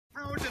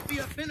be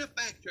a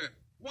benefactor,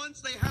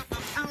 once they have the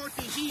power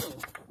to heal,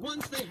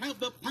 once they have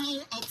the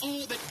power of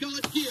all that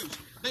God gives,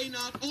 they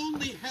not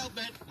only have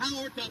that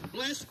power to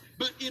bless,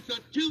 but it's a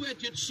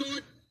two-edged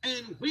sword.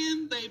 And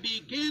when they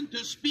begin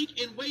to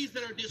speak in ways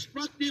that are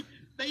destructive,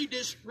 they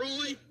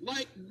destroy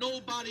like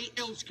nobody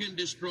else can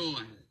destroy.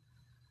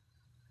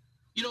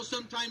 You know,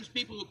 sometimes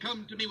people will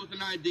come to me with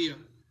an idea,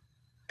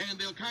 and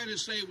they'll kind of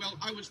say, well,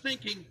 I was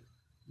thinking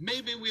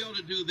maybe we ought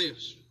to do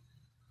this.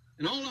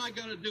 And all I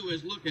got to do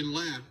is look and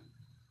laugh.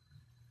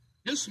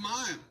 Just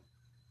smile.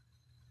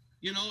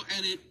 You know,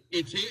 and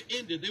it's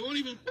ended. They won't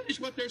even finish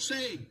what they're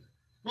saying.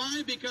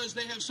 Why? Because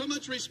they have so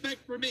much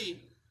respect for me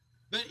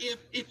that if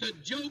it's a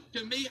joke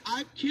to me,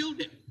 I've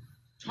killed it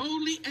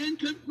totally and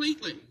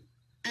completely.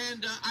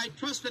 And I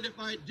trust that if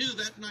I do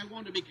that, and I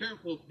want to be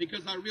careful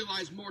because I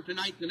realize more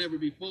tonight than ever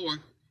before,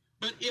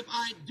 but if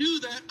I do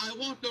that, I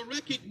want to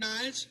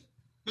recognize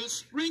the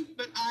strength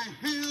that I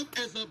have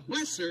as a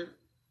blesser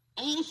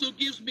also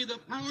gives me the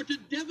power to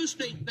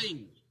devastate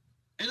things.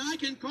 And I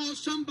can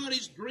cause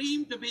somebody's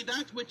dream to be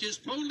that which is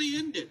totally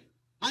ended.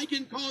 I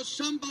can cause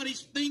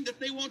somebody's thing that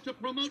they want to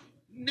promote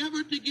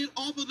never to get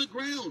off of the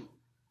ground.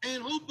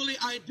 And hopefully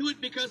I do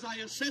it because I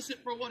assess it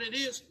for what it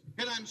is,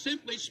 and I'm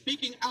simply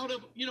speaking out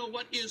of, you know,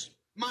 what is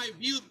my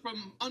view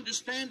from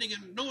understanding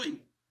and knowing.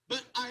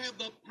 But I have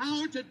the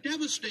power to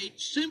devastate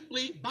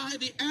simply by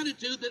the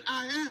attitude that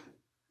I have.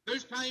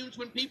 There's times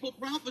when people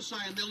prophesy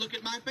and they'll look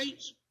at my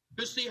face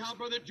to see how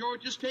Brother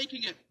George is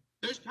taking it.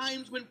 There's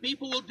times when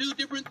people will do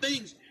different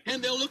things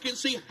and they'll look and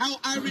see how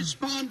I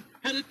respond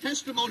at a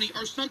testimony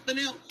or something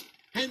else.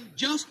 And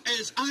just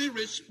as I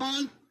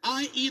respond,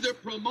 I either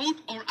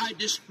promote or I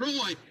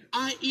destroy.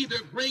 I either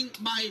bring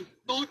my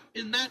thought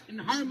in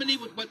harmony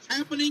with what's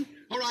happening,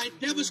 or I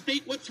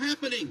devastate what's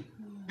happening.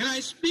 And I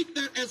speak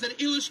that as an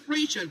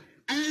illustration.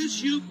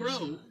 As you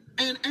grow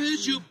and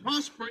as you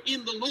prosper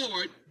in the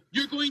Lord,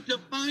 you're going to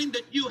find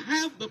that you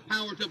have the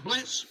power to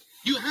bless.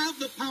 You have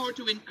the power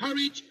to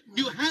encourage.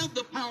 You have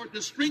the power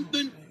to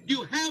strengthen.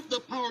 You have the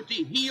power to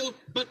heal.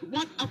 But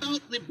what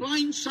about the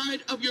blind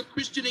side of your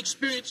Christian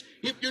experience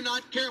if you're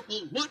not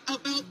careful? What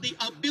about the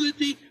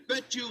ability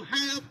that you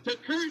have to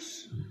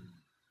curse?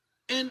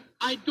 And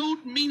I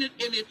don't mean it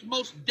in its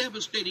most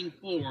devastating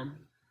form.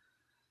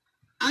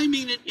 I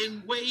mean it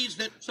in ways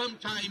that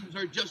sometimes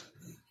are just,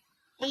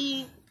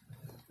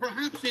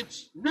 perhaps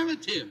it's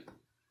relative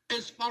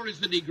as far as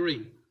the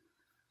degree.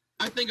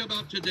 I think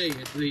about today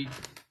at the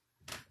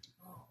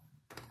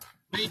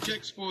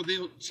paychecks for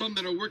some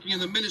that are working in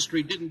the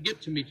ministry didn't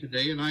get to me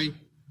today, and I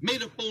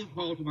made a phone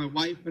call to my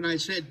wife, and I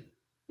said,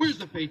 where's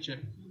the paycheck?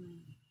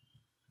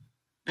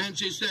 And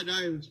she said,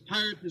 I was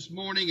tired this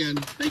morning, and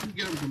they can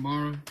get them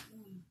tomorrow.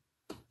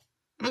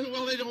 And I said,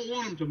 well, they don't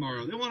want them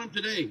tomorrow. They want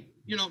them today,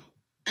 you know.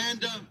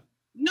 And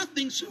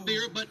nothing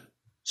severe, but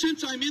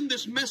since I'm in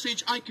this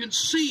message, I can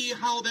see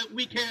how that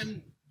we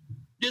can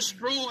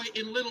destroy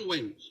in little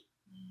ways.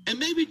 And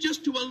maybe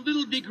just to a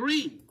little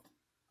degree.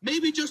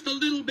 Maybe just a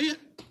little bit.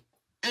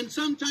 And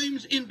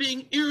sometimes in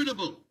being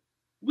irritable,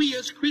 we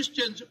as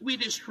Christians, we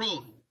destroy.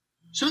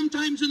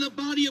 Sometimes in the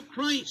body of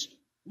Christ,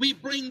 we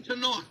bring to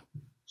naught.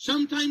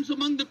 Sometimes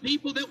among the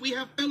people that we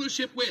have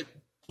fellowship with,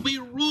 we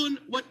ruin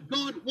what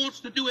God wants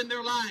to do in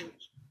their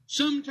lives.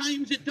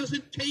 Sometimes it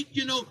doesn't take,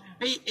 you know,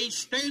 a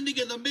standing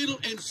in the middle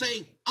and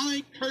saying,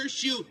 I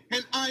curse you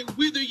and I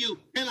wither you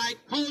and I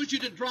cause you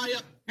to dry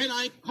up and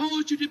I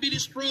cause you to be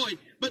destroyed.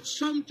 But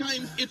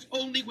sometimes it's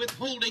only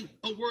withholding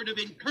a word of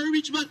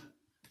encouragement.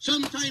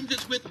 Sometimes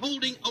it's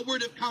withholding a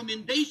word of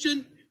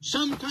commendation.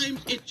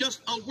 Sometimes it's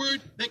just a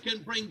word that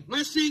can bring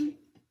blessing.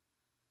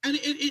 And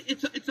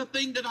it's a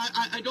thing that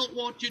I don't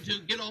want you to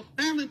get off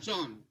balance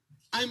on.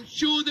 I'm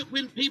sure that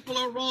when people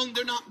are wrong,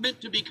 they're not meant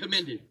to be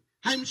commended.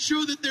 I'm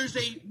sure that there's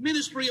a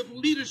ministry of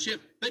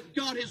leadership that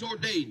God has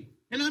ordained.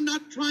 And I'm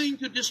not trying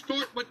to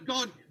distort what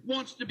God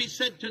wants to be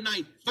said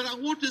tonight. But I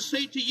want to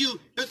say to you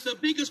that the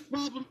biggest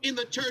problem in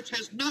the church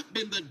has not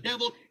been the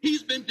devil.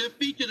 He's been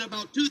defeated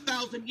about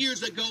 2,000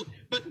 years ago.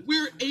 But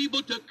we're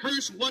able to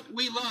curse what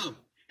we love.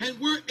 And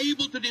we're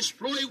able to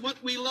destroy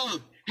what we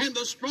love. And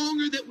the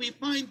stronger that we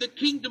find the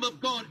kingdom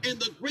of God and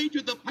the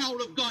greater the power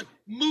of God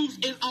moves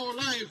in our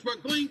lives, we're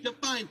going to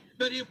find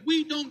that if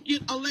we don't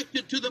get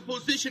elected to the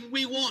position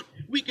we want,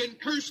 we can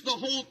curse the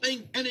whole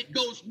thing and it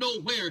goes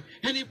nowhere.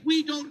 And if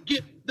we don't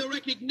get the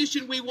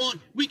recognition we want,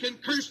 we can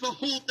curse the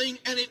whole thing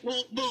and it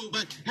won't move.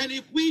 And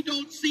if we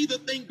don't see the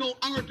thing go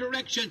our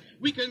direction,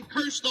 we can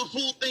curse the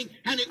whole thing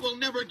and it will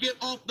never get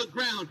off the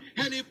ground.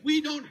 And if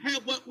we don't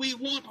have what we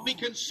want, we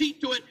can see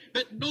to it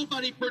that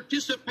nobody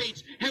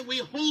participates and we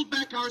hold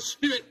back our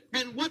spirit.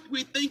 And what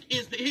we think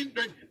is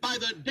hindered by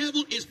the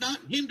devil is not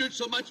hindered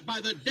so much by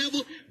the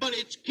devil, but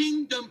it's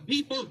kingdom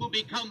people who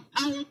become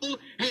powerful.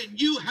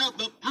 And you have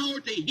the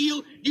power to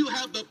heal. You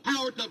have the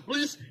power to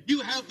bless.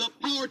 You have the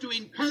power to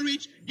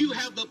encourage. You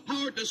have the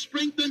power to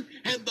strengthen.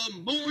 And the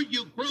more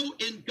you grow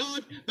in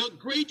God, the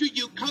greater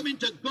you come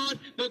into God,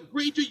 the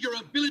greater your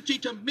ability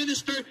to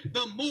minister,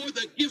 the more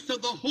the gifts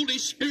of the Holy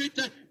Spirit,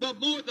 the the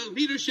more the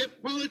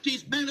leadership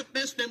qualities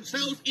manifest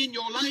themselves in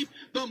your life,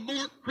 the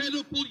more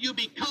credible you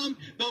become,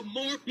 the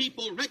more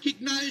people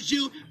recognize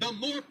you, the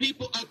more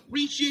people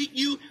appreciate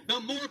you, the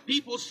more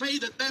people say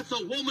that that's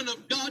a woman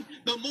of God,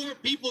 the more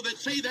people that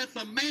say that's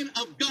a man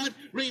of God.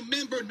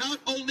 Remember, not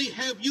only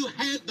have you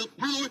had the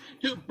power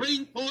to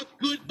bring forth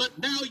good, but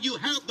now you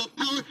have the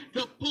power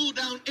to pull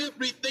down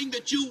everything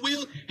that you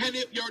will, and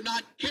if you're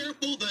not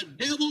careful, the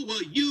devil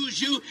will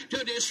use you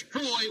to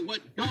destroy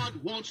what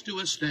God wants to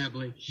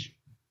establish.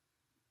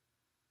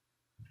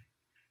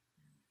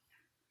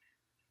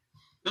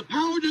 The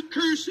power to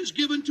curse is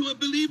given to a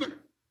believer.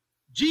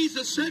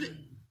 Jesus said it.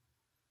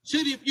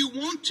 Said, if you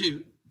want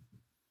to,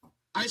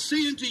 I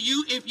say unto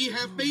you, if ye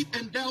have faith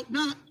and doubt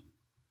not,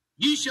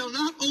 ye shall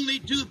not only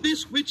do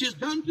this which is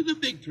done to the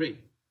fig tree,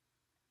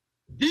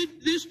 did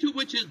this to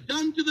which is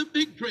done to the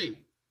fig tree,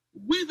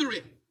 wither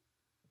it.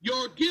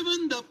 You're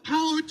given the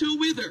power to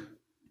wither.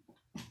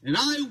 And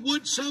I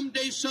would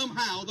someday,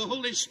 somehow, the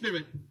Holy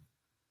Spirit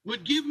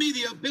would give me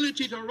the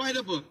ability to write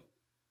a book.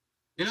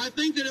 And I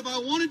think that if I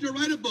wanted to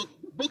write a book,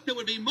 the book that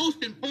would be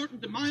most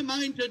important to my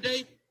mind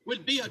today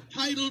would be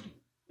titled,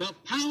 The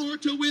Power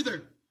to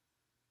Wither.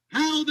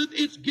 How that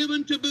it's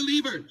given to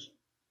believers.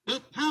 The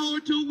power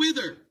to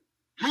wither.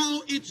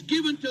 How it's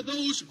given to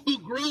those who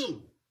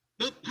grow.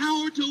 The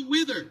power to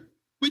wither,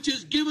 which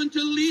is given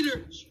to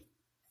leaders.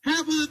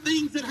 Half of the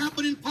things that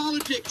happen in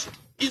politics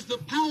is the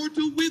power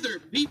to wither.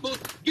 People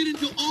get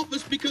into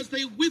office because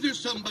they wither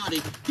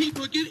somebody.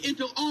 People get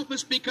into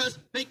office because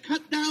they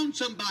cut down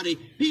somebody.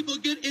 People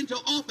get into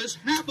office,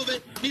 half of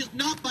it is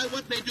not by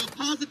what they do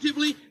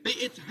positively.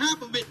 It's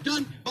half of it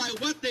done by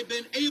what they've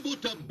been able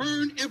to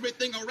burn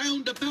everything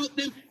around about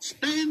them,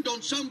 stand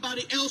on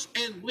somebody else,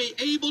 and be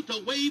able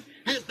to wave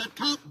as the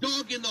top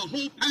dog in the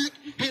whole pack.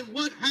 And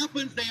what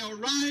happens? They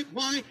arrive.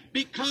 Why?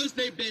 Because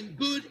they've been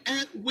good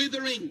at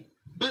withering.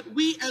 But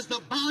we as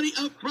the body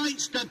of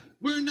Christ,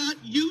 we're not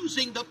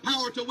using the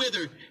power to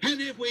wither. And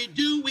if we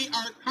do, we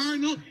are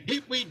carnal.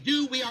 If we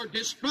do, we are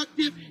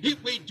destructive.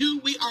 If we do,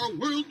 we are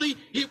worldly.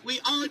 If we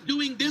are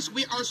doing this,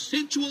 we are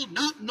sensual,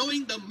 not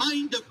knowing the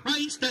mind of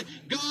Christ. That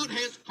God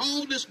has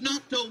called us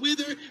not to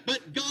wither,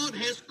 but God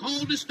has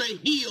called us to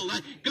heal.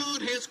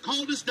 God has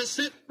called us to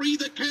set free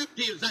the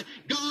captives.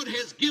 God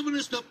has given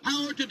us the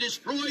power to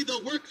destroy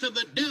the works of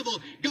the devil.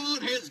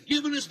 God has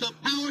given us the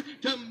power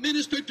to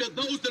minister to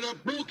those that are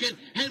broken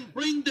and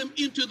bring them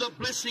into the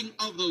blessing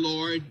of the Lord.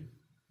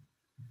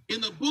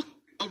 In the book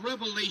of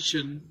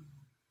Revelation,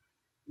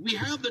 we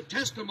have the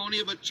testimony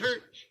of a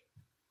church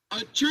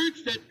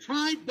that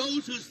tried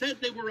those who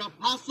said they were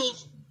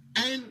apostles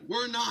and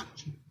were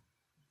not,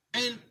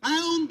 and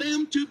found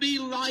them to be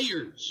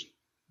liars.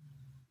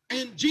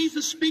 And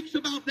Jesus speaks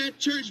about that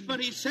church, but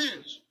he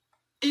says,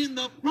 in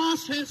the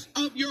process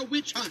of your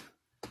witch hunt,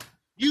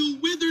 you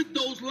withered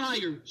those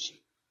liars.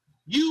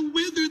 You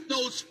withered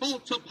those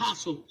false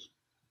apostles.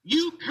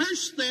 You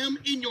cursed them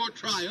in your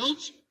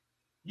trials.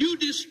 You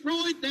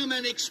destroyed them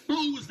and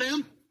exposed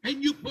them,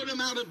 and you put them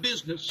out of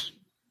business.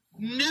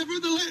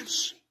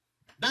 Nevertheless,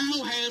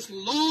 thou hast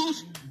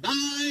lost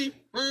thy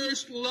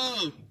first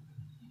love.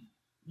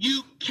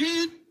 You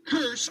can't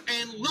curse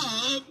and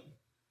love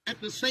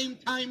at the same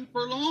time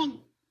for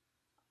long.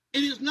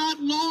 It is not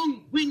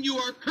long when you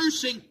are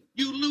cursing,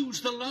 you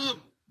lose the love.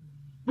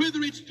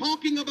 Whether it's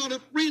talking about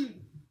a friend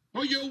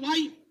or your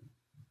wife.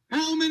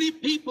 How many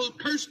people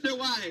curse their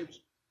wives?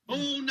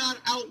 Oh, not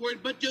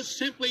outward, but just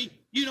simply,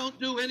 you don't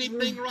do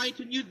anything right,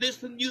 and you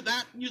this and you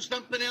that, and you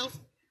something else.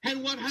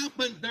 And what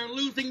happens? They're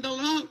losing the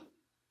love.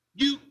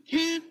 You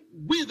can't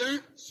wither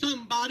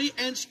somebody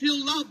and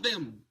still love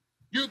them.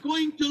 You're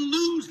going to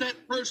lose that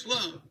first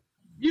love.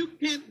 You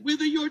can't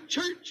wither your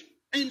church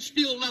and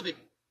still love it.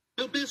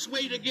 The best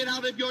way to get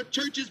out of your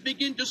church is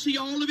begin to see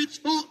all of its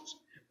faults.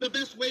 The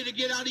best way to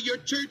get out of your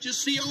church is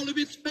see all of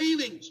its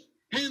failings,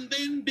 and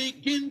then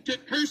begin to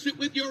curse it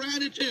with your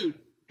attitude.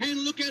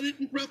 And look at it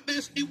and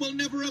profess it will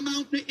never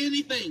amount to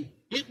anything.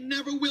 It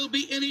never will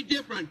be any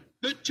different.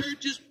 The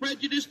church is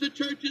prejudiced, the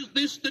church is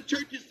this, the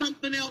church is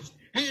something else.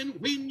 And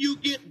when you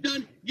get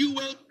done, you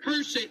will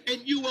curse it,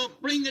 and you will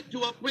bring it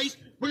to a place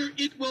where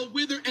it will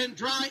wither and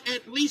dry,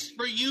 at least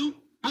for you,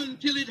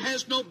 until it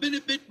has no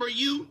benefit for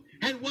you.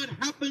 And what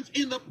happens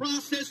in the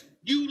process?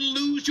 You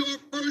lose your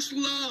first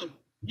love.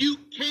 You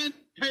can't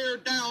tear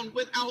down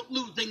without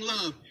losing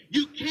love.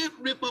 You can't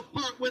rip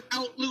apart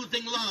without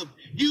losing love.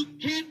 You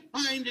can't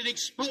find and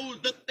expose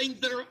the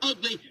things that are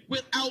ugly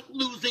without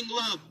losing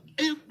love.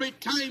 Every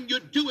time you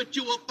do it,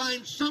 you will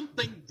find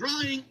something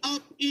drying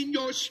up in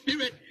your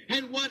spirit.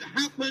 And what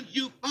happens?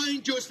 You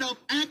find yourself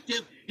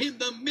active in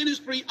the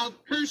ministry of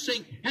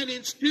cursing. And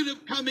instead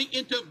of coming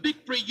into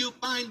victory, you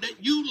find that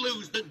you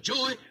lose the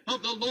joy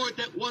of the Lord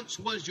that once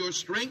was your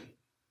strength.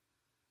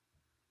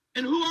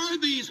 And who are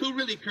these who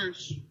really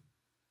curse?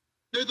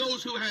 They're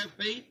those who have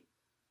faith.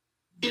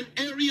 In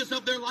areas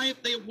of their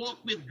life, they walk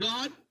with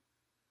God.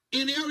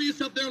 In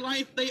areas of their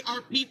life, they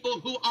are people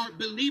who are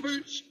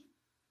believers.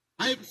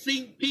 I've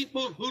seen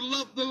people who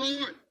love the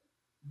Lord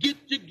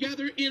get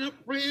together in a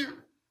prayer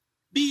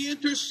be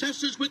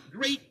intercessors with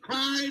great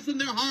cries in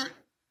their heart.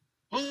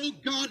 Oh,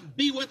 God,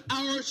 be with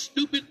our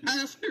stupid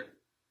pastor.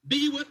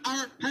 Be with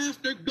our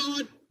pastor.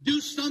 God, do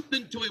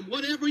something to him.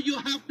 Whatever you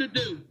have to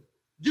do.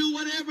 Do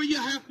whatever you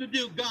have to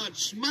do. God,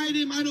 smite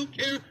him. I don't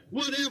care.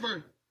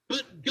 Whatever.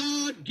 But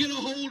God, get a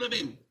hold of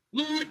him.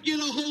 Lord, get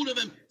a hold of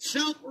him.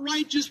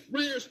 Self-righteous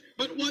prayers.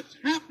 But what's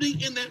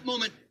happening in that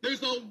moment?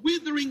 There's a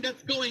withering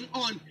that's going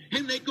on.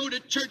 And they go to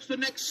church the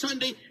next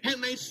Sunday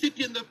and they sit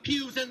in the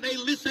pews and they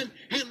listen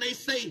and they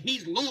say,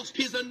 he's lost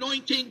his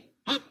anointing.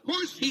 Of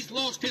course he's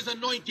lost his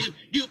anointing.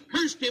 You've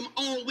cursed him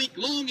all week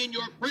long in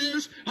your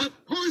prayers. Of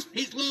course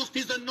he's lost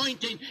his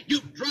anointing.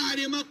 You've dried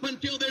him up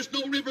until there's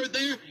no river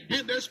there.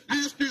 And there's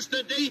pastors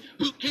today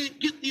who can't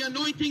get the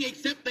anointing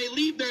except they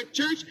leave their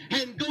church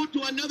and go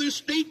to another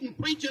state and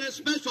preach in a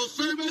special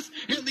service.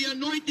 And the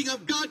anointing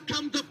of God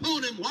comes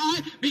upon him.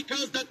 Why?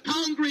 Because the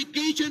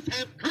congregations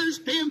have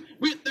cursed him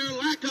with their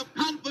lack of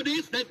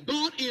confidence that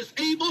God is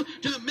able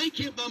to make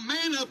him the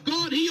man of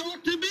God he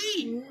ought to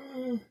be.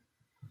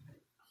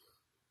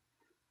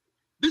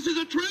 This is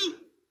the truth.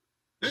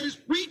 There's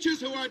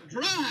preachers who are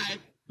dry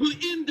who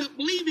end up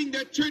leaving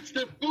their church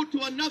to go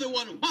to another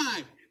one.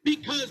 Why?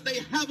 Because they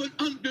haven't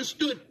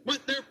understood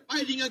what they're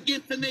fighting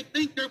against and they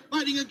think they're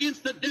fighting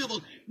against the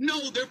devil.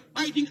 No, they're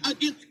fighting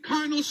against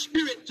carnal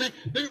spirits.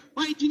 They're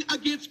fighting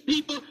against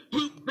people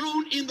who've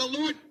grown in the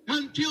Lord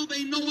until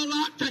they know a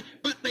lot,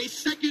 but they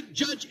second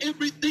judge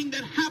everything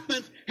that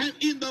happens. And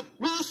in the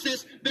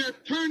process, they're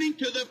turning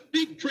to the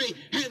fig tree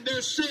and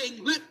they're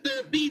saying, let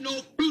there be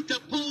no fruit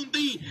upon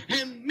thee.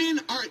 And men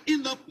are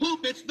in the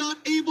pulpits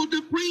not able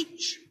to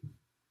preach.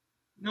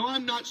 No,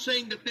 I'm not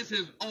saying that this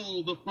is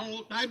all the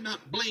fault. I'm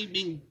not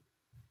blaming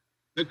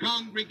the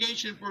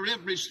congregation for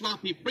every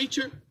sloppy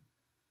preacher.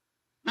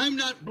 I'm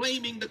not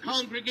blaming the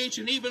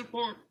congregation even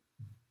for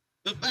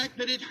the fact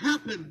that it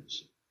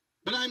happens.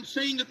 But I'm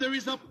saying that there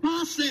is a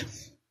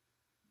process.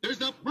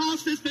 There's a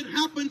process that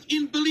happens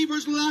in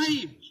believers'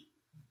 lives.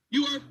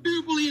 You are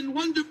fearfully and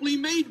wonderfully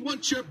made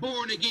once you're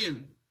born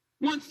again.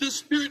 Once the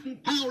Spirit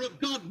and power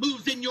of God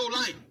moves in your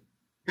life.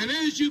 And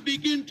as you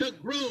begin to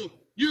grow,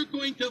 you're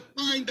going to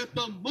find that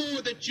the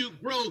more that you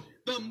grow,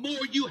 the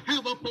more you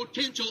have a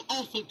potential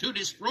also to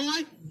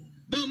destroy.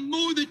 The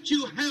more that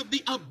you have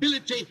the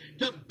ability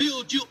to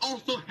build, you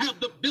also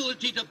have the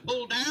ability to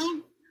pull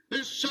down.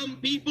 There's some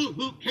people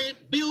who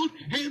can't build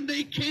and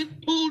they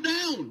can't pull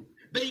down.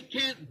 They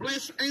can't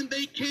bless and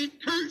they can't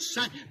curse.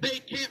 They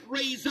can't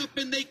raise up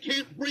and they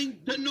can't bring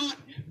to naught.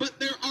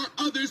 But there are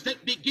others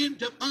that begin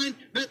to find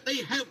that they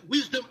have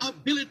wisdom,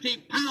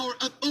 ability, power,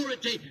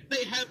 authority.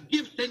 They have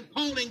gifts and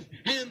callings.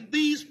 And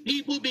these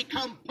people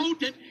become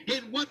potent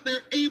in what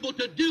they're able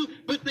to do.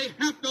 But they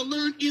have to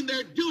learn in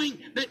their doing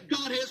that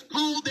God has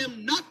called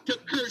them not to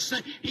curse.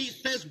 He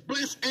says,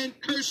 bless and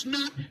curse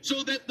not,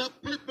 so that the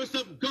purpose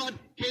of God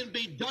can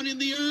be done in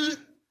the earth.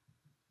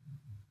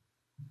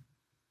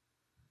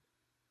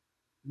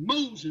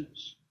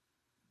 Moses,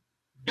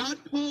 God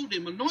called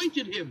him,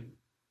 anointed him.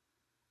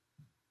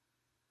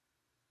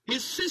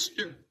 His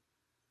sister,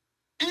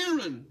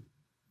 Aaron,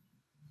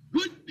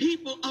 good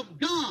people of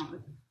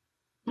God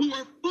who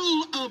are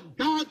full of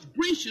God's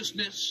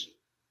graciousness,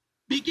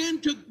 began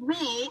to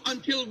grow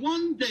until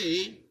one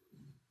day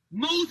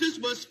Moses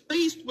was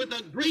faced with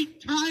a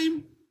great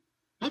time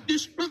of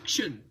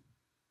destruction.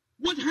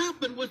 What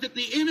happened? Was it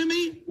the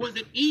enemy? Was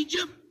it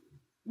Egypt?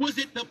 Was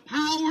it the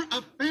power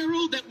of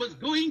Pharaoh that was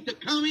going to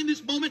come in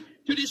this moment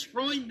to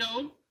destroy?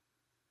 No.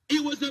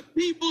 It was a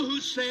people who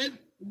said,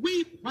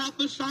 we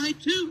prophesy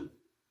too.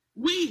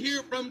 We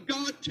hear from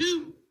God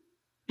too.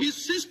 His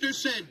sister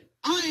said,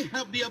 I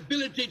have the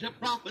ability to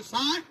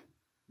prophesy.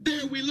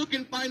 There we look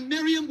and find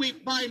Miriam, we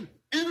find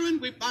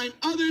Aaron, we find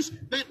others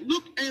that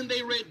look and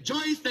they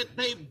rejoice that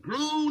they've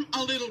grown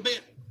a little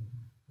bit.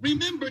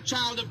 Remember,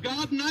 child of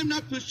God, and I'm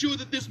not so sure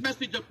that this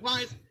message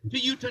applies to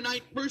you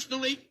tonight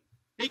personally,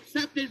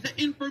 except as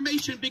the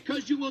information,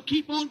 because you will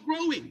keep on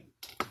growing.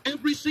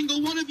 Every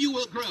single one of you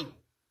will grow.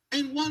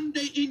 And one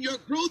day in your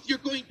growth, you're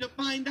going to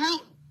find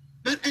out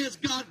that as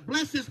God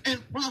blesses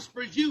and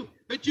prospers you,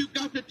 that you've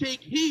got to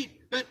take heed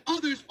that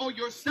others or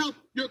yourself,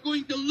 you're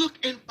going to look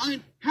and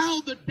find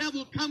how the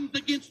devil comes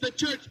against the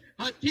church.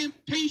 A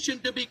temptation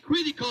to be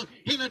critical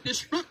in a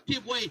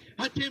destructive way.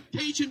 A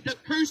temptation to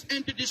curse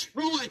and to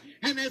destroy.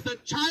 And as a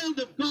child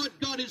of God,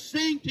 God is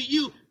saying to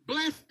you,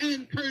 bless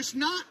and curse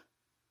not.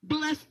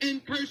 Bless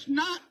and curse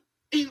not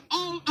in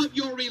all of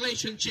your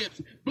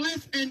relationships.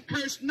 Bless and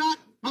curse not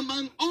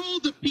among all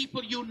the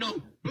people you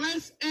know.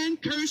 Bless and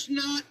curse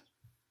not.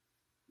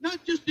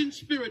 Not just in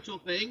spiritual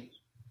things.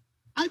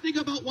 I think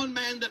about one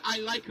man that I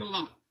like a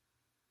lot.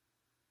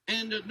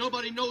 And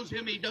nobody knows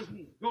him. He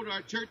doesn't go to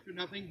our church or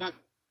nothing. But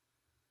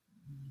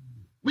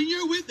when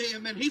you're with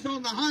him and he's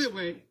on the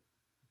highway,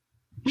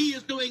 he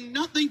is doing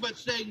nothing but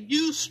saying,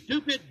 you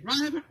stupid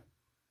driver,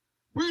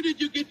 where did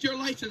you get your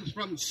license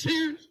from?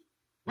 Sears?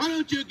 Why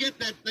don't you get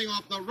that thing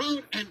off the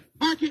road and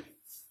park it?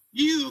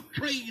 You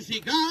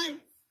crazy guy.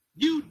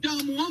 You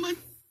dumb woman.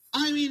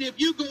 I mean, if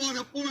you go on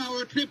a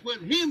 4-hour trip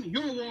with him,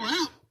 you're wore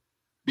out.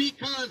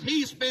 because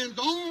he spends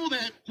all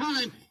that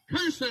time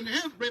cursing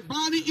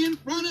everybody in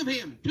front of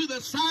him, to the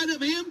side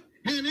of him,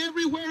 and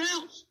everywhere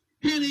else.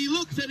 And he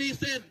looks and he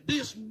said,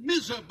 this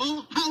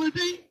miserable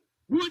holiday,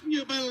 wouldn't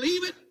you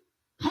believe it?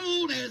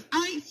 Cold as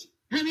ice,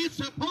 and it's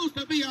supposed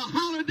to be a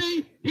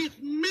holiday. It's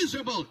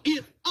miserable.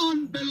 It's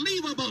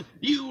unbelievable.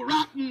 You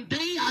rotten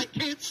day, I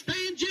can't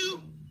stand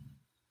you.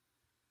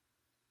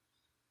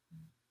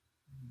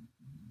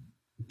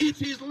 It's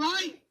his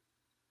life.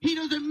 He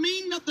doesn't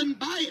mean nothing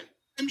by it.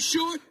 I'm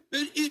sure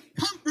that it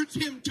comforts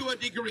him to a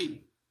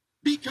degree,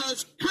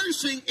 because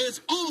cursing is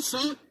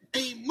also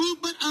a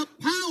movement of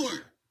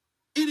power.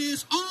 It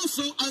is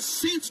also a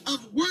sense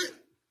of worth,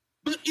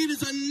 but it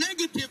is a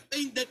negative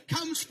thing that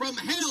comes from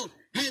hell.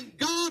 And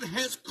God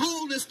has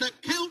called us to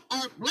count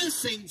our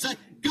blessings.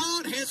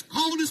 God has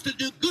called us to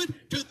do good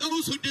to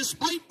those who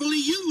despitefully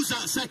use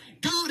us.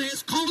 God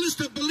has called us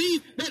to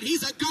believe that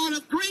he's a God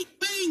of great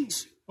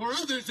things for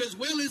others as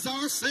well as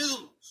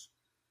ourselves.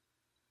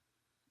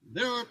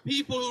 There are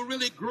people who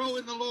really grow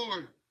in the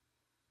Lord.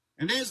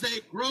 And as they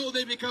grow,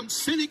 they become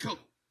cynical.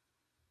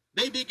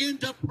 They begin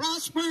to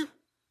prosper,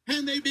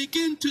 and they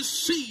begin to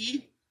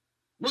see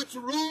what's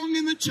wrong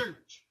in the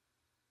church.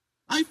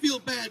 I feel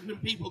bad when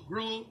people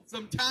grow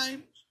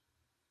sometimes,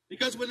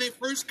 because when they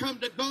first come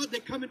to God, they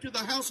come into the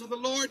house of the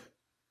Lord,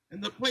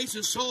 and the place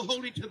is so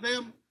holy to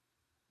them,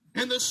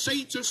 and the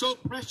saints are so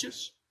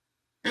precious,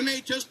 and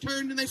they just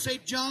turn and they say,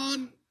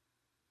 John,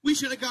 we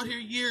should have got here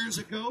years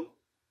ago.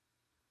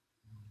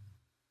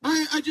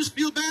 I just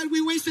feel bad.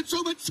 We wasted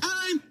so much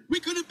time.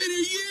 We could have been here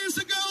years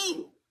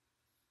ago.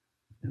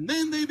 And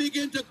then they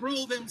begin to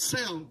grow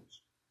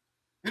themselves.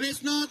 And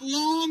it's not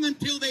long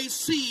until they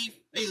see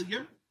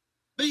failure.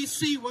 They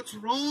see what's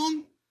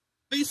wrong.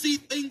 They see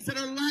things that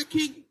are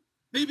lacking.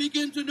 They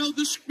begin to know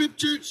the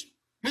scriptures.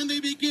 And they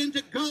begin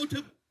to go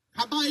to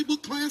Bible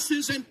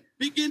classes and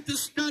begin to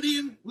study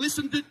and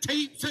listen to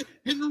tapes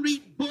and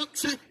read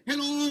books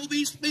and all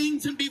these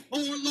things. And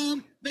before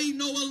long, they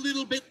know a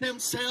little bit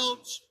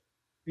themselves.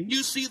 And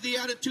you see the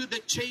attitude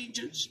that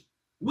changes.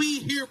 We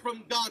hear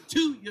from God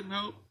too, you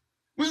know.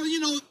 Well, you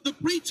know, the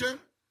preacher,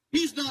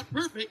 he's not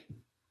perfect.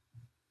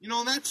 You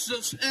know, that's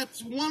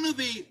one of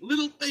the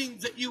little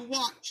things that you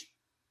watch.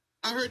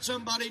 I heard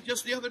somebody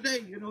just the other day,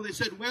 you know, they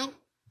said, well,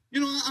 you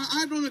know,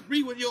 I don't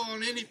agree with you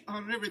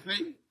on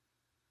everything.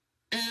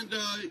 And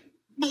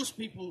most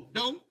people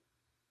don't.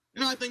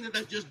 And I think that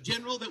that's just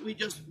general, that we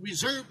just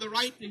reserve the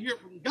right to hear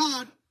from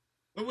God.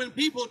 But when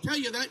people tell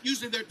you that,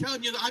 usually they're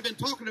telling you that I've been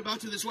talking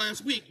about you this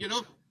last week, you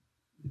know.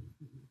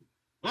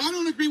 Well, I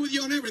don't agree with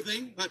you on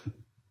everything, but,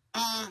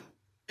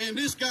 and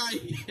this guy,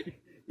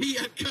 he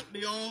had cut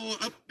me all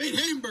a big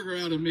hamburger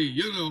out of me,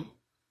 you know.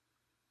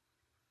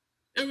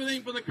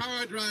 Everything from the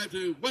car I drive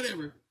to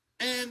whatever.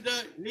 And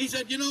he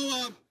said, you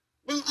know,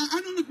 well,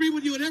 I don't agree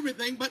with you on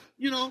everything, but,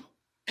 you know,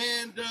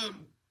 and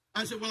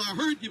I said, well, I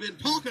heard you've been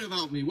talking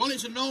about me. Well, he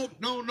said, no,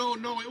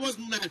 it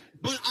wasn't that.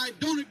 But I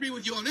don't agree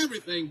with you on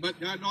everything. But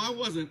no, I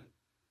wasn't.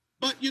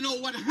 But, you know,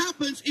 what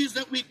happens is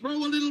that we grow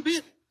a little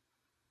bit.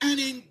 And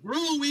in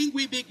growing,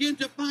 we begin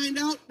to find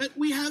out that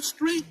we have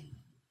strength,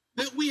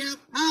 that we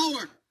have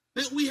power,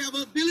 that we have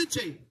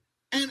ability.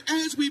 And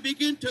as we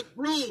begin to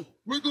grow,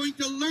 we're going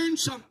to learn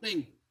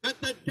something, that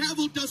the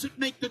devil doesn't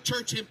make the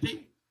church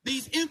empty.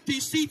 These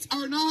empty seats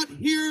are not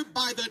here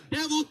by the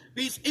devil.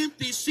 These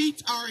empty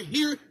seats are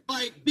here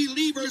by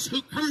believers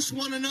who curse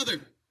one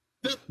another.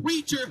 The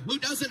preacher who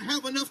doesn't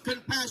have enough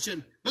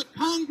compassion. The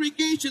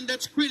congregation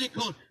that's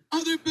critical.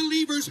 Other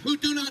believers who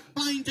do not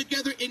bind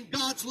together in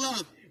God's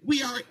love.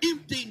 We are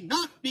empty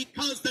not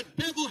because the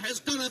devil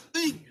has done a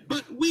thing,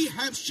 but we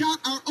have shot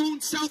our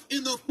own self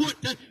in the foot.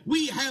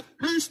 We have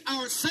cursed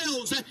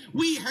ourselves.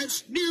 We have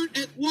sneered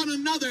at one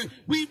another.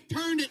 We've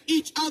turned at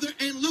each other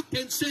and looked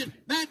and said,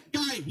 that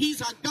guy,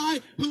 he's a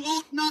guy who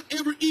ought not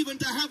ever even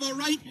to have a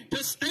right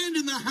to stand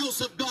in the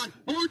house of God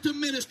or to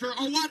minister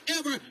or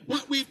whatever.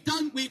 What we've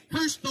done, we've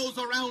cursed those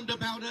around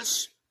about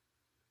us.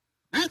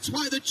 That's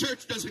why the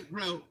church doesn't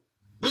grow.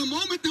 The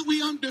moment that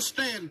we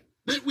understand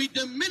that we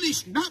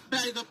diminish not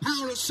by the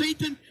power of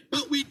Satan,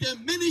 but we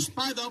diminish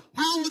by the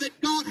power that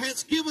God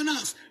has given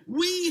us.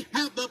 We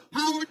have the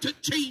power to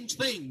change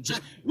things.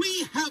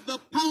 We have the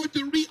power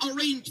to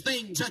rearrange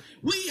things.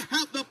 We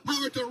have the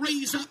power to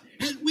raise up,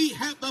 and we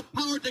have the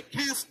power to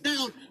cast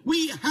down.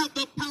 We have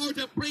the power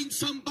to bring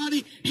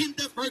somebody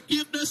into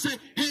forgiveness,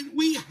 and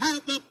we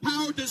have the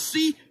power to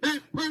see that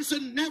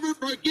person never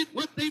forget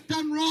what they've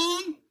done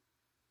wrong.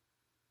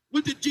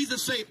 What did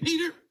Jesus say,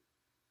 Peter?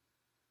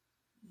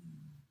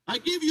 I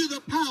give you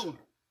the power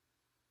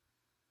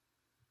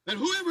that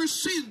whoever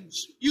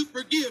sins you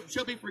forgive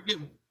shall be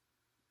forgiven.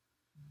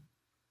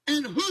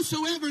 And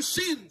whosoever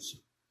sins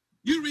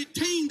you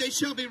retain, they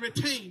shall be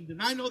retained.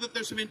 And I know that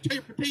there's some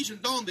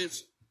interpretations on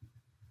this.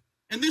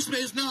 And this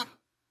is not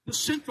the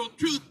central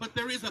truth, but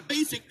there is a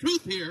basic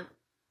truth here,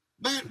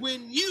 that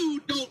when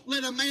you don't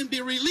let a man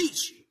be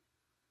released,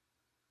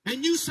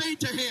 and you say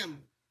to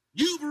him,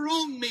 you've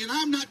wronged me and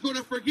I'm not going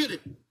to forget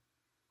it,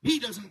 he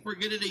doesn't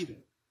forget it either.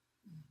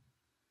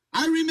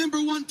 I remember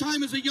one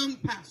time as a young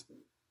pastor,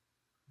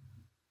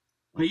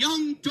 A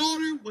young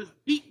daughter was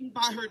beaten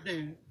by her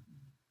dad.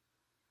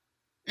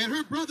 And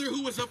her brother,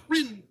 who was a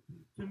friend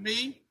to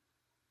me,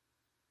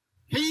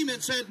 came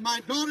and said, my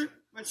daughter,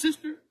 my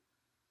sister,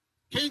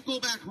 can't go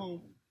back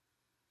home.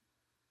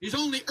 She's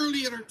only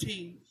early in her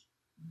teens.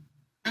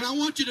 And I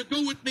want you to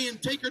go with me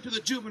and take her to the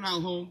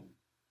juvenile home.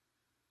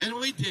 And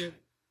we did.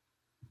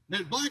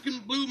 There's black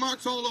and blue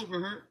marks all over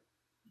her.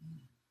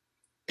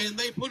 And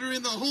they put her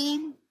in the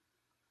home.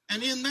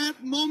 And in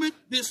that moment,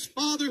 this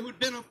father who'd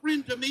been a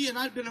friend to me and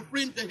I'd been a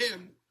friend to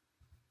him,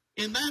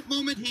 in that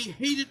moment he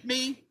hated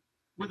me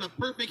with a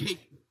perfect hatred.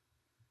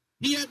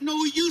 He had no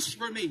use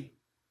for me.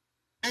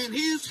 And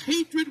his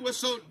hatred was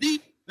so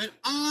deep that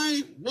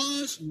I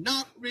was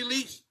not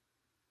released.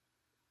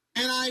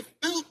 And I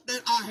felt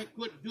that I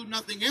could do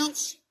nothing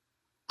else.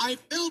 I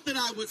felt that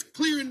I was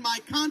clear in my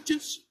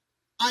conscience.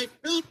 I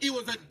felt it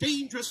was a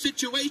dangerous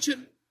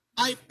situation.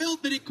 I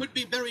felt that it could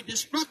be very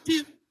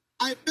destructive.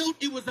 I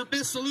felt it was the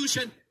best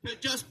solution to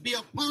just be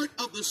a part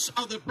of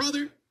the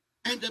brother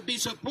and to be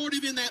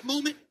supportive in that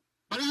moment.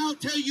 But I'll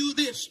tell you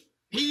this,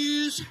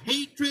 his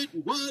hatred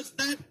was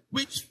that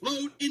which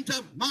flowed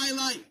into my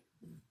life.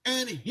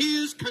 And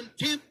his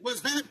contempt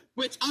was that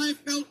which I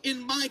felt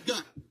in my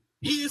gut.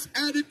 His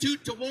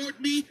attitude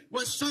toward me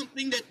was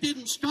something that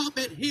didn't stop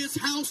at his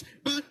house,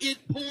 but it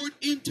poured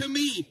into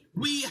me.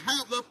 We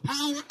have the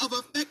power of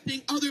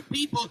affecting other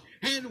people,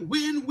 and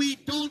when we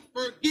don't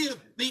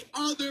forgive, the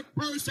other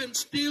person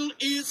still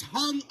is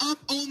hung up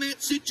on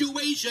that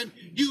situation.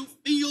 You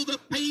feel the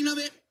pain of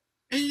it,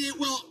 and it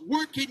will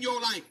work in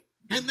your life.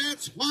 And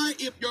that's why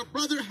if your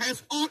brother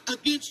has aught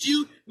against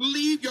you,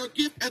 leave your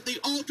gift at the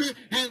altar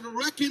and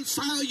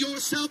reconcile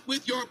yourself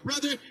with your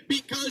brother,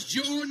 because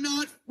you're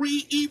not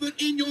free even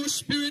in your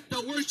spirit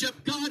to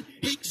worship God,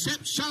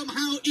 except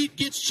somehow it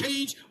gets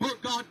changed or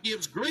God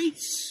gives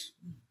grace.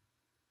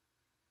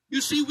 You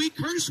see, we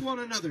curse one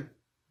another.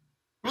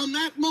 From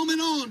that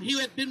moment on, he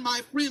had been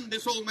my friend,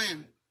 this old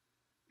man.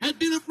 Had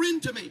been a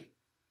friend to me.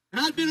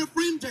 And I'd been a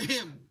friend to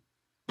him.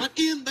 But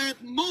in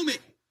that moment,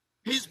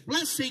 his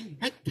blessing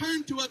had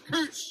turned to a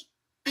curse,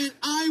 and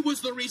I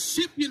was the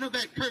recipient of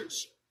that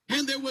curse.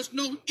 And there was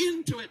no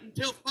end to it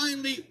until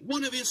finally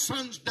one of his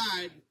sons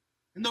died.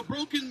 And the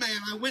broken man,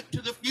 I went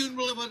to the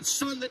funeral of a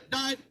son that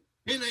died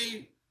in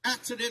an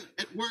accident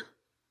at work.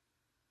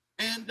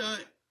 And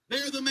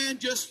there the man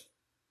just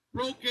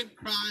broke and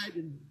cried.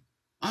 And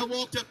I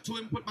walked up to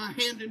him, put my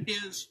hand in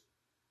his.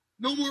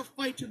 No more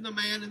fighting the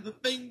man, and the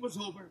thing was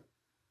over.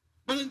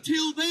 But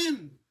until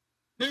then,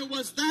 there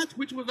was that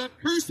which was a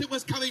curse that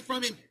was coming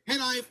from him, and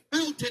I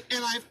felt it,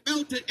 and I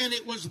felt it, and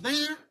it was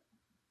there.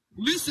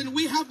 Listen,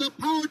 we have the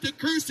power to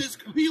curse as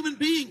human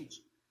beings,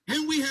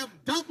 and we have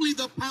doubly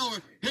the power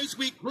as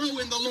we grow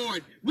in the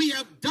Lord. We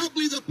have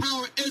doubly the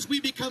power as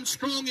we become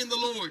strong in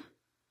the Lord.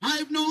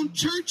 I've known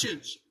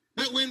churches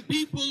that when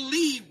people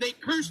leave, they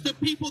curse the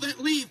people that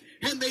leave,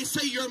 and they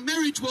say your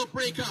marriage will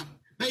break up.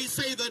 They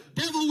say the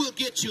devil will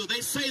get you.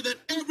 They say that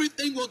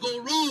everything will go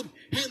wrong.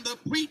 And the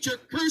preacher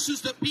curses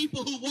the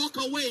people who walk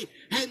away.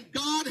 And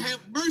God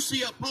have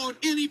mercy upon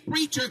any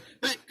preacher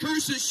that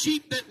curses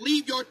sheep that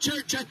leave your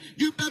church.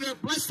 You better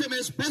bless them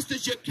as best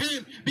as you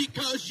can,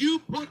 because you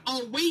put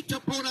a weight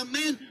upon a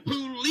man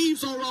who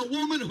leaves or a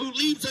woman who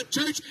leaves a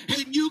church,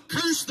 and you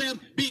curse them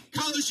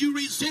because you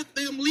resent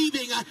them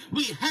leaving.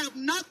 We have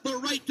not the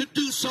right to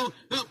do so.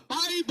 The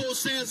Bible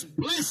says,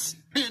 bless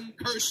and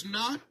curse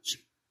not.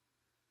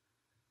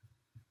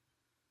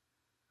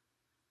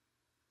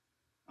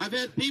 I've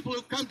had people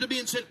who come to me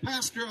and said,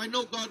 Pastor, I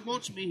know God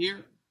wants me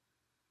here.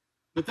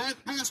 But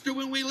that pastor,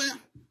 when we left,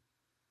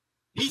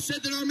 he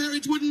said that our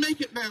marriage wouldn't make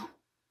it now.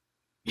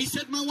 He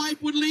said my wife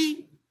would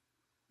leave.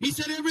 He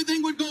said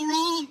everything would go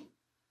wrong.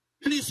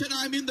 And he said,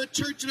 I'm in the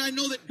church and I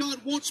know that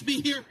God wants me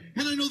here,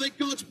 and I know that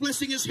God's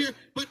blessing is here,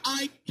 but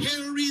I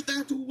carry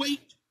that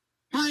weight.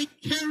 I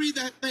carry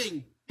that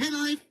thing. And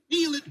I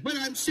feel it when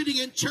I'm sitting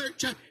in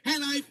church, and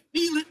I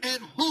feel it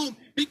at home,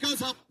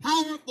 because a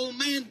powerful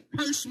man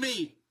cursed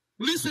me.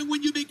 Listen,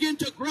 when you begin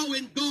to grow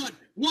in God,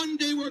 one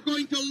day we're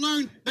going to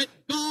learn that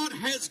God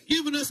has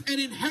given us an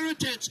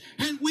inheritance,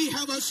 and we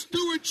have a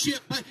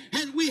stewardship,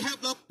 and we have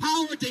the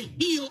power to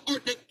heal or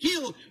to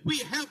kill. We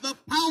have the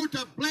power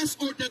to bless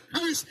or to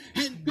curse,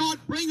 and God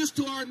brings us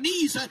to our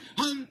knees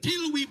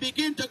until we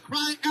begin to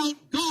cry out,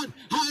 God,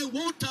 I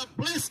want to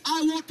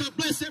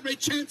bless every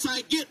chance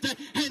I get,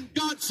 and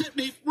God set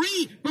me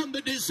free from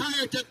the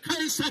desire to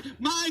curse.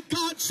 My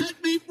God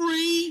set me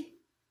free.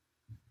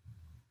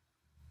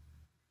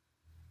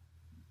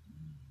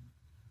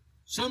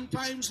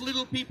 Sometimes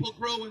little people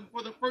grow, and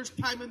for the first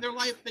time in their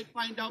life, they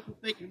find out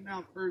that they can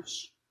now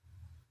curse.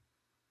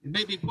 They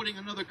may be putting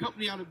another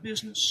company out of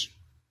business,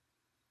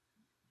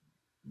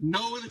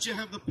 knowing that you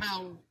have the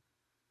power,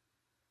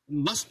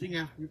 and lusting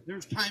after it.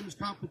 There's times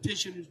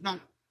competition is not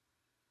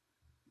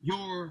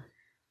your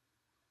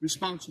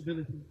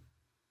responsibility.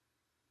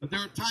 But there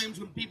are times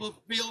when people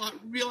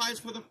realize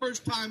for the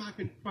first time, I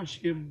can crush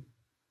him.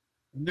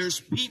 And there's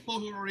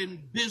people who are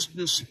in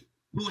business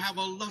who have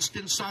a lust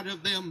inside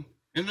of them,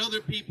 And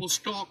other people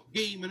stalk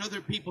game, and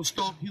other people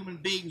stalk human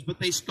beings, but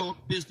they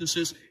stalk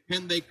businesses,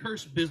 and they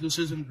curse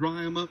businesses and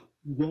dry them up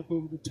and walk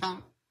over the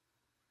top.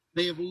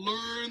 They have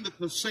learned that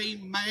the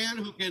same man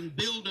who can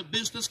build a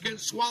business can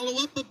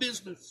swallow up a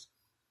business.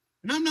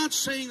 And I'm not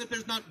saying that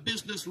there's not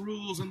business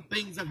rules and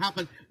things that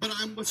happen, but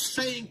I'm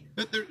saying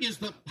that there is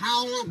the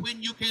power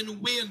when you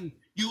can win.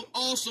 You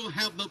also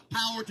have the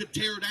power to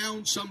tear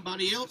down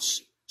somebody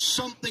else,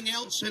 something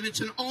else, and it's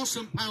an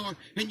awesome power,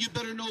 and you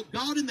better know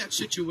God in that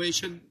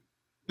situation.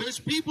 There's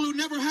people who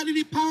never had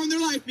any power in their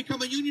life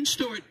become a union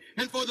steward,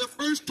 and for the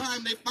first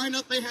time they find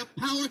out they have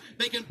power.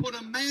 They can put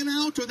a man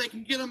out or they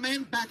can get a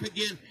man back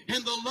again.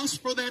 And the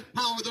lust for that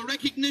power, the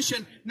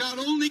recognition, not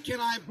only can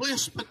I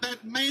bless, but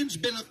that man's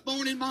been a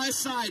thorn in my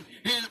side,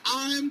 and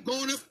I'm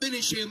going to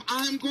finish him.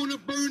 I'm going to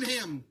burn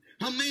him.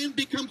 A man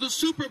becomes a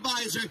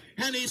supervisor,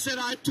 and he said,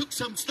 I took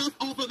some stuff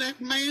off of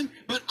that man,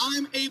 but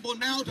I'm able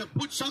now to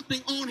put something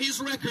on his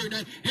record,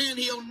 and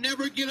he'll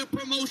never get a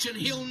promotion.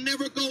 He'll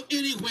never go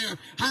anywhere.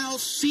 I'll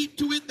see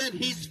to it that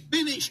he's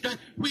finished.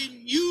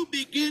 When you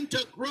begin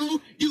to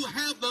grow, you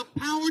have the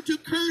power to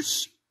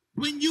curse.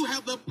 When you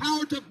have the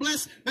power to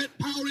bless, that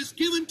power is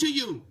given to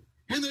you.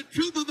 And the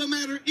truth of the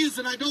matter is,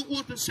 and I don't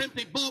want to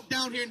simply bog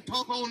down here and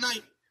talk all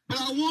night,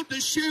 but I want to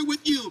share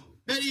with you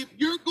that if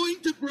you're going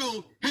to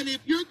grow, and if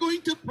you're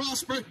going to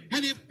prosper,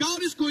 and if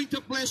God is going to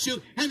bless you,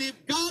 and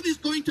if God is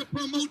going to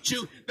promote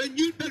you, then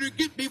you'd better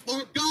get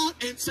before God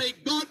and say,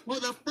 God, for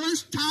the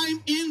first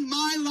time in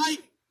my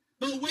life,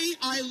 the way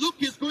I look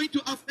is going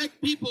to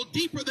affect people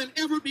deeper than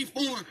ever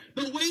before.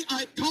 The way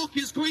I talk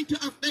is going to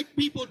affect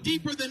people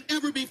deeper than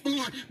ever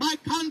before. My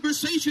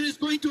conversation is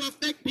going to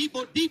affect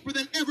people deeper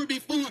than ever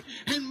before.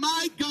 And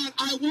my God,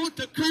 I want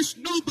to curse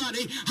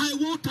nobody. I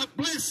want to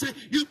bless.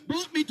 You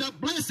brought me to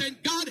bless, and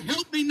God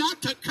help me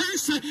not to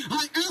curse.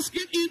 I ask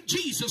it in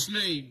Jesus'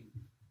 name.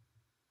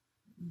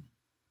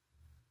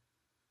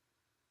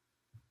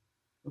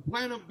 The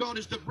plan of God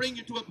is to bring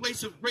you to a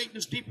place of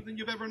greatness deeper than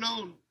you've ever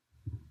known.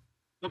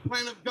 The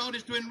plan of God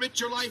is to enrich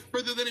your life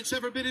further than it's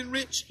ever been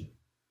enriched.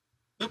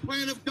 The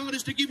plan of God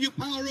is to give you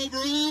power over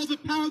all the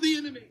power of the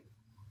enemy.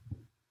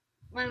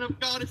 The plan of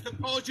God is to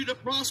cause you to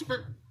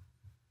prosper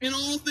in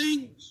all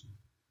things.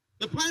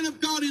 The plan of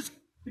God is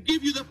to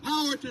give you the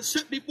power to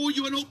set before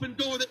you an open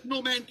door that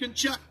no man can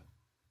shut.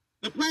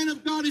 The plan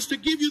of God is to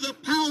give you the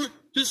power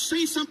to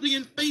say something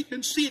in faith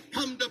and see it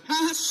come to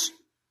pass.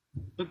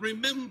 But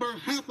remember,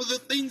 half of the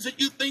things that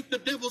you think the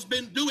devil's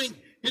been doing,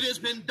 it has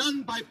been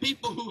done by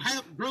people who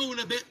have grown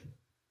a bit.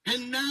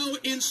 And now,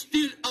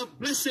 instead of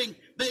blessing,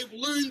 they've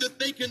learned that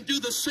they can do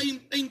the same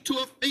thing to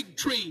a fig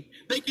tree.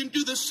 They can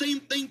do the same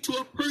thing to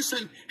a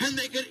person. And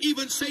they can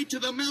even say to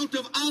the Mount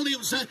of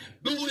Olives,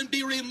 go and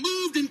be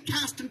removed and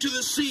cast into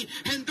the sea,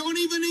 and don't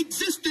even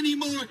exist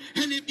anymore.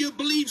 And if you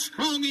believe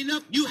strong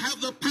enough, you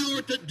have the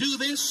power to do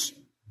this.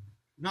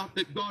 Not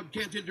that God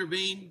can't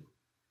intervene.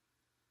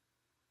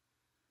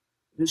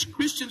 As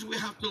Christians, we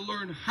have to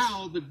learn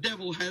how the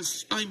devil has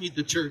stymied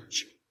the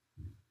church.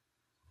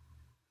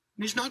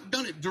 He's not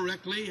done it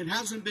directly. It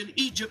hasn't been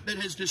Egypt that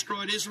has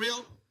destroyed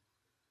Israel.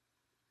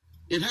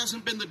 It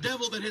hasn't been the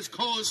devil that has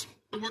caused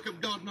the work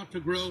of God not to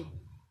grow.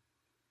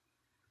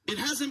 It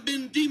hasn't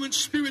been demon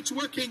spirits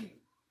working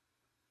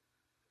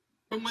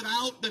from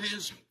without that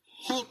has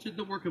halted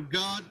the work of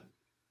God.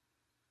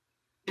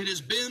 It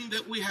has been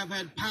that we have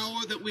had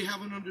power that we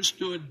haven't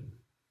understood.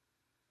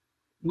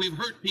 We've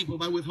hurt people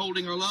by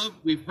withholding our love.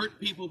 We've hurt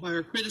people by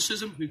our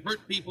criticism. We've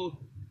hurt people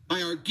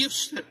by our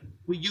gifts that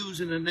we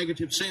use in a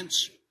negative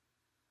sense.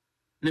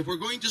 And if we're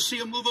going to see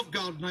a move of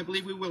God, and I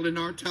believe we will in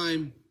our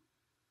time,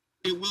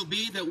 it will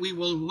be that we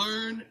will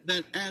learn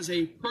that as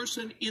a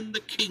person in the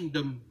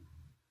kingdom,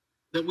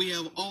 that we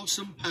have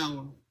awesome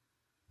power.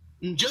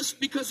 And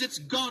just because it's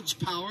God's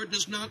power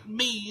does not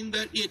mean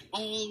that it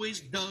always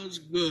does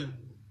good.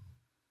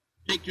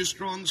 Take your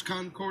Strong's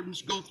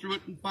Concordance, go through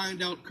it and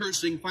find out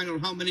cursing. Find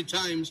out how many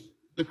times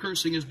the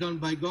cursing is done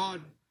by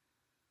God.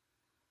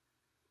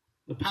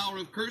 The power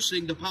of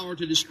cursing, the power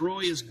to destroy,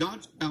 is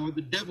God's power.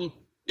 The devil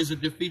is a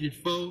defeated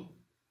foe.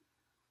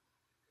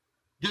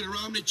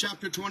 Deuteronomy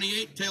chapter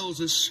 28 tells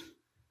us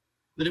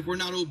that if we're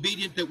not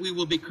obedient, that we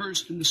will be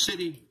cursed in the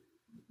city,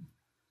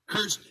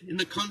 cursed in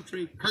the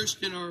country,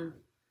 cursed in our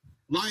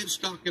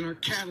livestock and our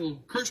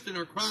cattle, cursed in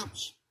our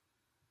crops.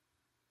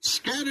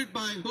 Scattered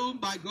by whom?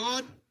 By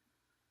God.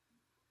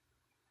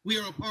 We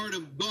are a part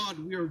of God.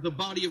 We are the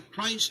body of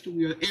Christ.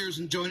 We are heirs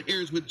and joint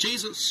heirs with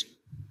Jesus.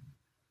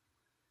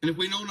 And if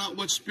we know not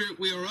what spirit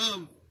we are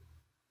of,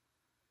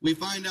 we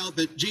find out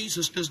that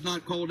Jesus does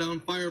not call down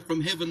fire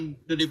from heaven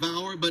to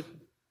devour, but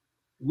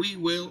we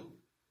will.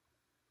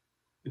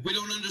 If we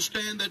don't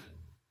understand that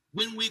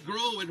when we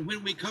grow and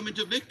when we come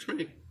into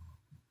victory,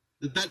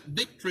 that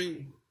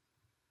victory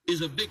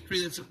is a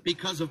victory that's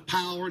because of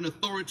power and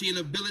authority and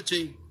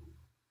ability.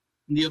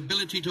 And the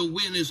ability to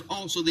win is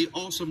also the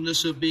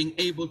awesomeness of being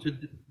able to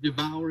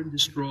devour and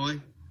destroy.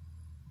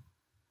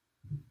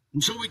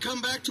 And so we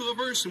come back to a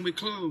verse and we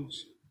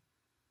close.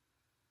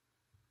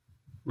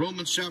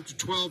 Romans chapter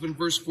 12 and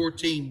verse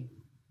 14.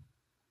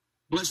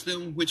 Bless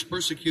them which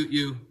persecute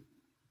you.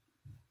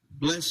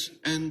 Bless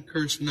and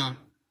curse not.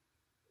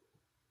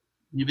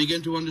 You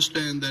begin to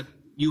understand that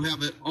you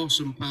have an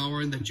awesome power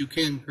and that you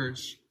can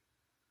curse.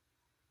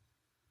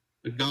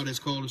 But God has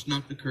called us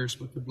not to curse,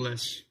 but to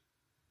bless.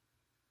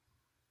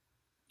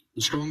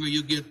 The stronger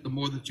you get, the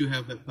more that you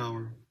have that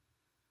power.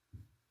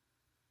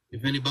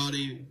 If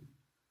anybody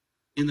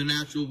in the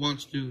natural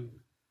wants to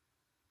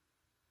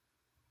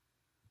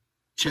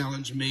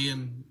challenge me,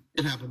 and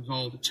it happens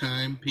all the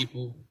time,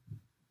 people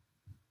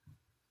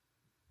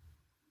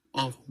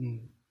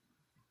often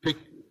pick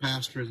the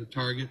pastor as a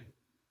target.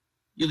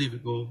 You leave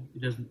it go.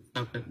 It's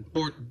not that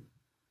important.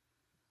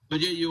 But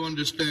yet you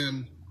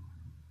understand,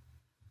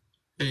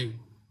 hey,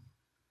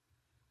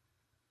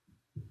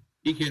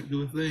 he can't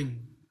do a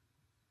thing.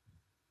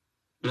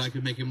 But I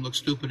could make him look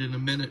stupid in a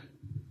minute.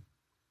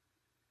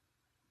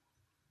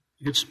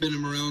 You could spin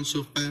him around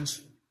so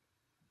fast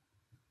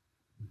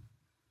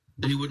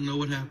that he wouldn't know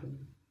what happened.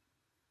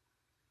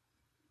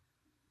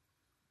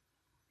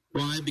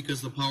 Why?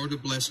 Because the power to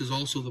bless is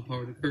also the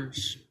power to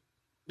curse.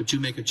 But you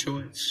make a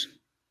choice.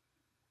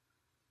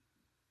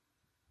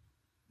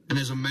 And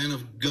as a man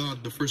of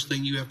God, the first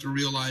thing you have to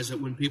realize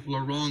that when people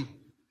are wrong,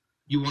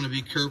 you want to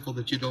be careful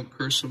that you don't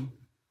curse them.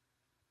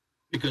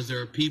 Because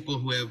there are people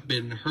who have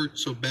been hurt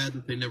so bad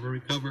that they never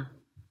recover.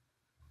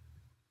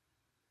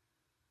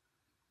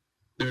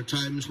 There are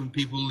times when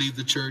people leave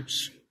the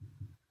church,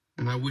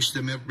 and I wish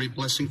them every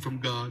blessing from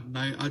God. And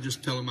I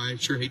just tell them, I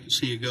sure hate to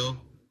see you go.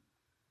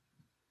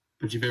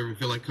 But if you ever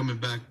feel like coming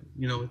back,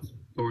 you know, the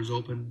door's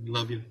open. We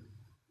love you.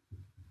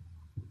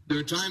 There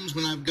are times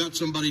when I've got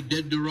somebody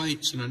dead to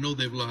rights, and I know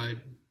they've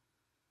lied.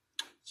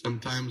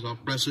 Sometimes I'll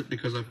press it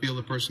because I feel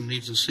the person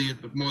needs to see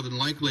it, but more than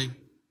likely,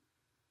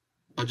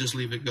 I'll just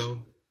leave it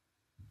go.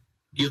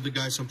 Give the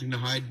guy something to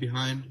hide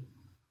behind.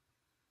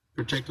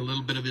 Protect a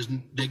little bit of his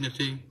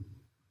dignity.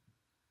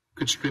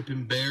 Could strip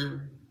him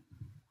bare,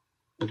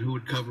 but who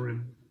would cover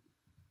him?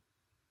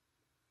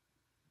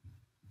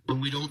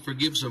 When we don't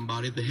forgive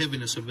somebody, the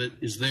heaviness of it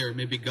is there.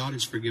 Maybe God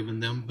has forgiven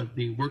them, but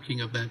the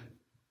working of that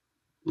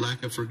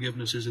lack of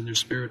forgiveness is in their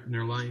spirit and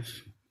their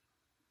life.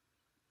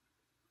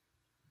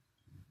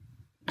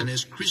 And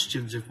as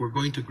Christians, if we're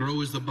going to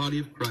grow as the body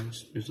of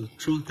Christ, there's a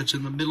truth that's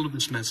in the middle of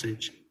this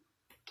message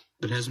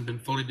that hasn't been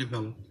fully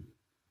developed.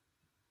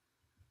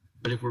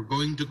 But if we're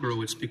going to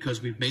grow, it's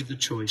because we've made the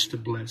choice to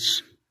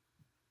bless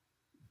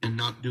and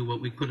not do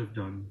what we could have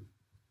done.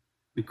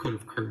 We could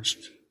have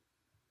cursed.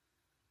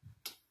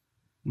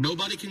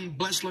 Nobody can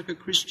bless like a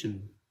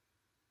Christian.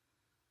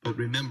 But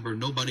remember,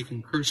 nobody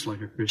can curse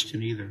like a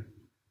Christian either.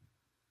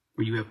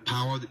 For you have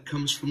power that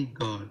comes from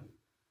God.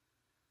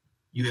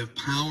 You have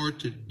power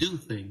to do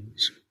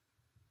things.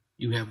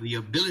 You have the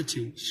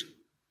abilities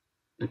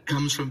that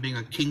comes from being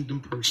a kingdom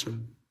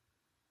person.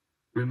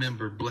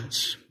 Remember,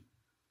 bless.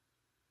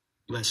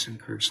 Bless and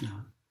curse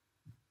not.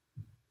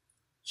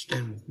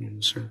 Stand with me in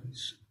the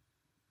service.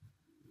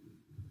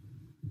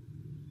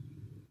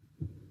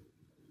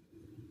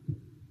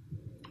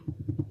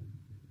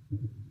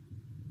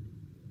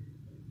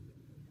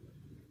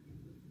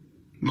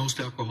 Most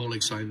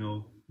alcoholics I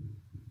know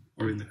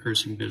are in the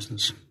cursing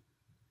business.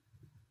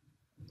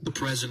 The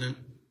president,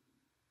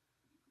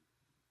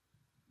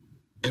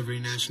 every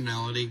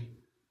nationality,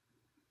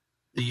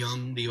 the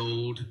young, the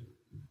old,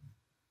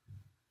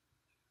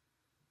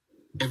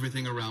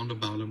 everything around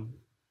about them.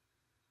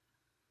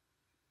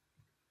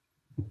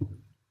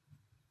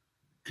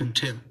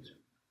 Contempt.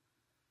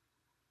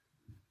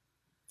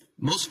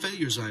 Most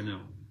failures I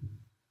know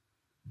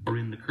are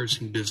in the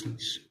cursing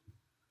business.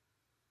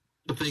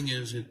 The thing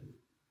is,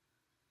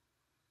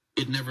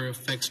 it never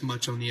affects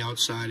much on the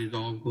outside. It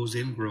all goes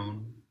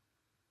ingrown.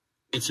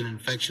 It's an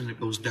infection that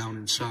goes down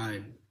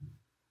inside.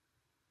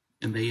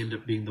 And they end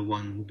up being the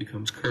one who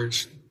becomes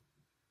cursed.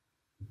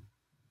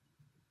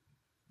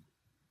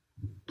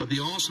 But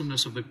the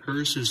awesomeness of the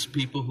curse is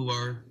people who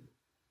are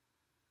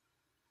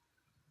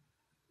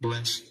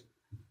blessed.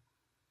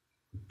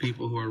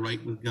 People who are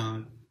right with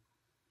God.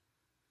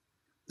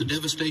 The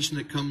devastation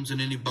that comes in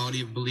any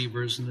body of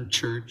believers in the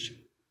church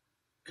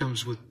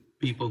comes with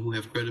people who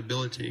have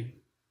credibility.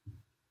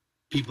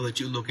 People that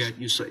you look at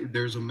and you say,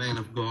 there's a man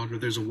of God, or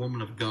there's a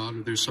woman of God,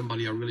 or there's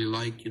somebody I really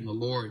like in the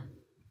Lord.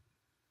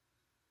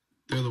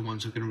 They're the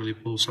ones who can really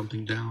pull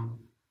something down.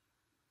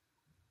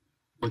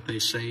 What they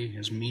say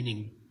has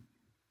meaning.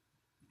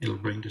 It'll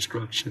bring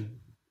destruction.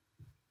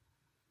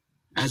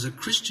 As a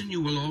Christian, you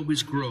will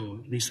always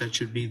grow. At least that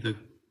should be the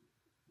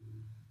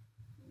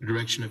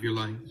direction of your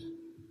life.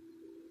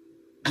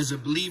 As a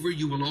believer,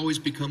 you will always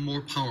become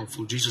more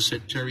powerful. Jesus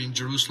said, tarry in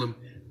Jerusalem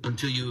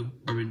until you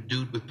are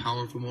endued with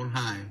power from on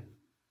high.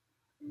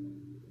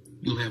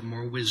 You'll have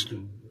more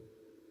wisdom.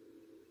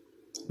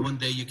 One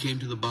day you came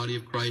to the body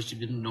of Christ, you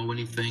didn't know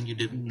anything, you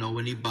didn't know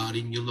anybody,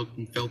 and you looked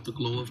and felt the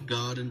glow of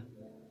God, and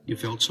you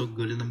felt so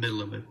good in the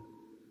middle of it.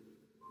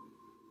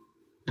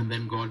 And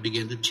then God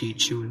began to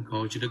teach you and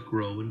cause you to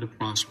grow and to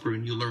prosper,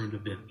 and you learned a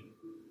bit.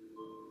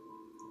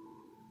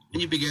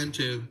 And you began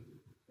to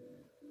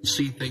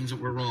see things that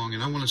were wrong.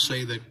 And I want to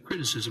say that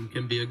criticism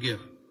can be a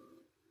gift.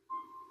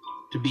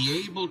 to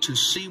be able to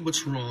see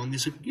what's wrong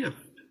is a gift.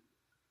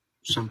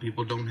 Some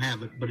people don't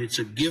have it, but it's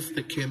a gift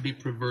that can be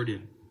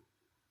perverted.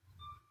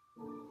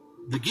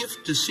 The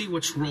gift to see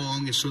what's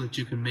wrong is so that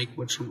you can make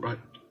what's right,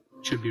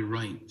 should be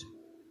right.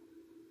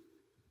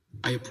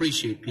 I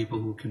appreciate people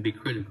who can be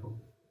critical,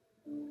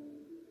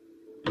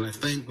 but I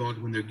thank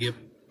God when their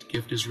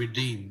gift is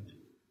redeemed,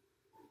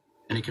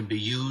 and it can be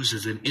used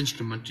as an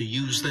instrument to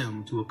use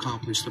them to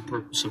accomplish the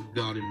purpose of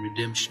God in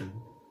redemption.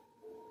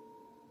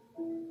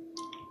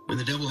 When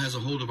the devil has a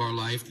hold of our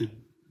life, the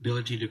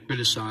ability to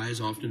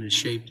criticize often is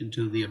shaped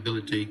into the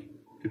ability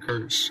to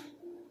curse.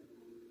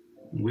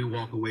 We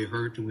walk away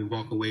hurt, and we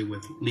walk away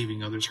with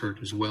leaving others hurt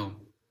as well.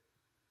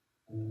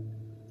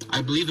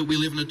 I believe that we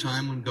live in a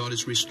time when God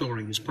is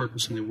restoring His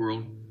purpose in the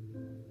world.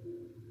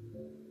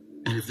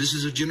 And if this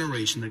is a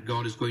generation that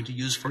God is going to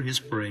use for His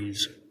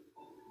praise,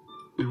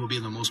 we will be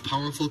the most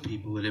powerful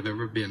people that have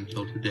ever been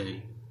till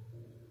today.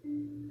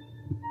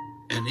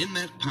 And in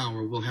that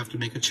power, we'll have to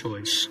make a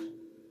choice.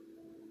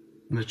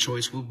 And the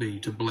choice will be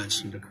to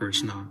bless and to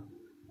curse not.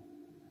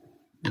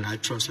 And I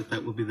trust that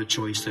that will be the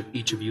choice that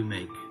each of you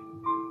make.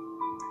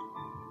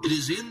 It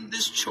is in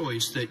this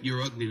choice that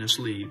your ugliness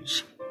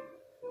leaves.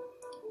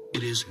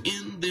 It is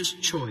in this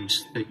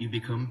choice that you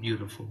become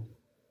beautiful.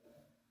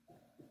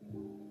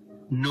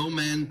 No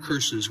man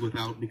curses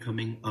without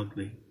becoming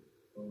ugly.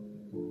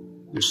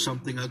 There's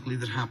something ugly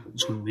that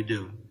happens when we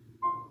do.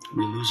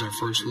 We lose our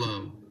first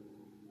love.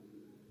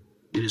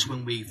 It is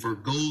when we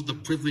forgo the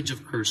privilege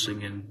of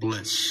cursing and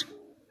bless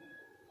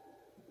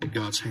that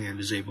God's hand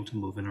is able to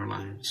move in our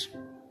lives.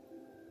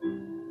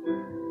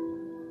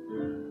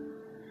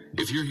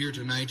 If you're here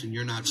tonight and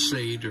you're not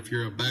saved, or if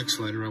you're a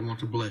backslider, I want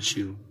to bless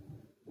you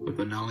with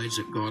the knowledge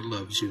that God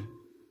loves you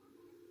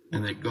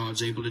and that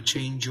God's able to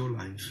change your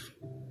life.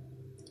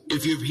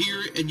 If you're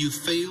here and you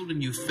failed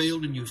and you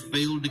failed and you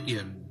failed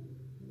again,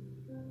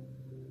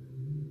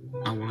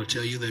 I want to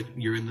tell you that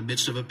you're in the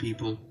midst of a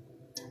people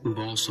who've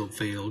also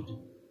failed,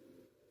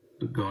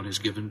 but God has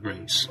given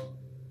grace.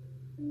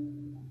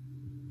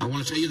 I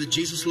want to tell you that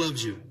Jesus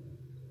loves you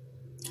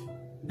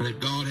and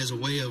that God has a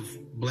way of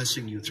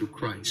blessing you through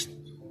Christ,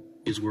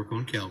 His work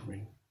on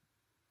Calvary.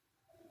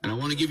 And I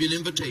want to give you an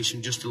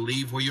invitation just to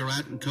leave where you're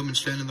at and come and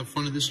stand in the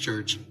front of this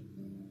church.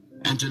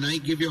 And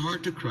tonight, give your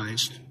heart to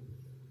Christ.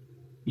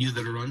 You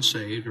that are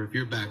unsaved, or if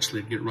you're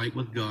backslid, get right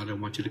with God. I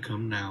want you to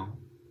come now.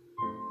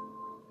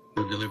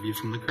 He'll deliver you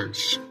from the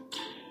curse.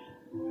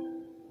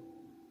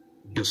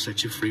 He'll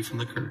set you free from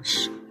the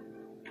curse.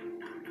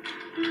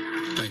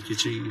 Thank you,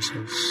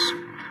 Jesus.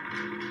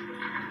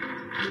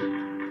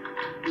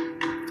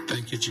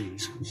 Thank you,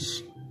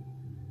 Jesus.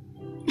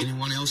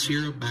 Anyone else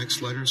here, a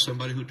backslider,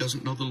 somebody who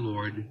doesn't know the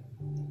Lord,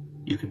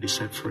 you can be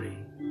set free.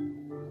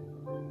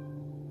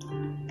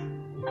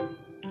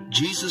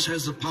 Jesus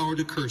has the power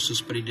to curse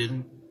us, but He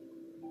didn't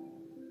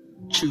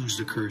choose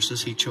to curse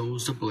us. He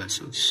chose to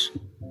bless us.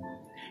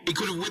 He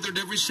could have withered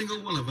every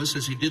single one of us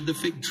as He did the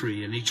fig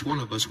tree, and each one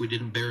of us, we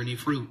didn't bear any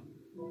fruit.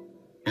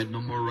 Had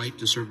no more right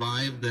to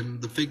survive than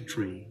the fig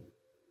tree.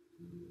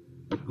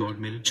 But God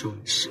made a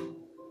choice.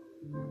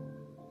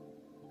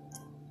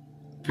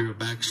 If you're a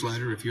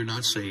backslider, if you're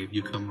not saved,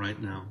 you come right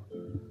now.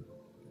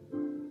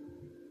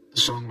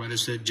 The songwriter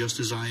said, just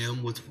as I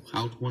am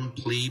without one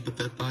plea, but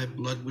that Thy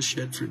blood was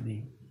shed for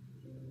me,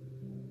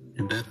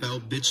 and that Thou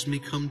bidst me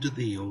come to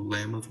Thee, O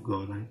Lamb of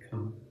God, I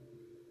come.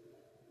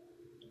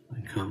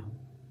 I come.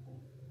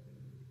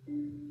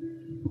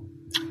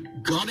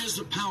 God has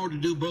the power to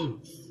do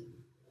both.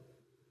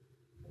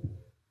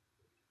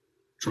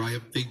 Dry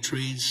up fig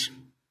trees,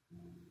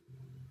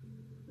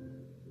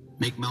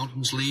 make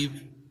mountains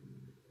leave,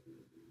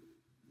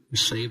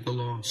 save the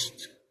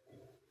lost.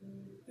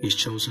 He's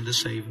chosen to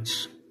save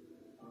us.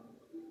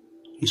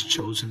 He's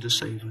chosen to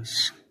save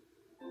us.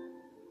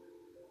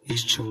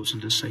 He's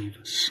chosen to save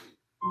us.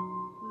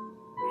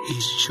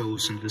 He's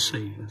chosen to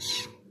save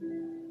us.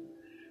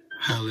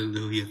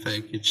 Hallelujah.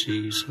 Thank you,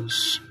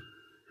 Jesus.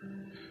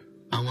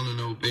 I want to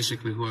know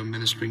basically who I'm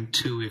ministering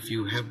to. If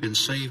you have been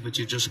saved, but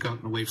you've just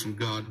gotten away from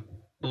God,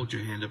 hold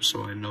your hand up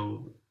so I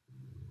know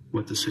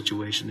what the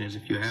situation is.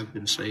 If you have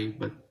been saved,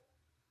 but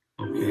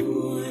okay.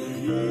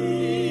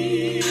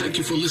 Thank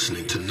you for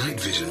listening to Night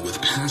Vision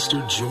with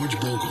Pastor George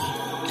Bogle.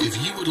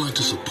 If you would like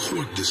to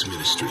support this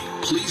ministry,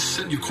 please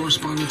send your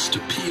correspondence to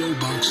P.O.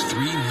 Box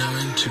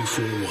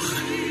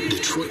 39241,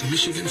 Detroit,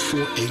 Michigan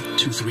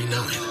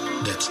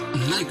 48239. That's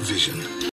Night Vision.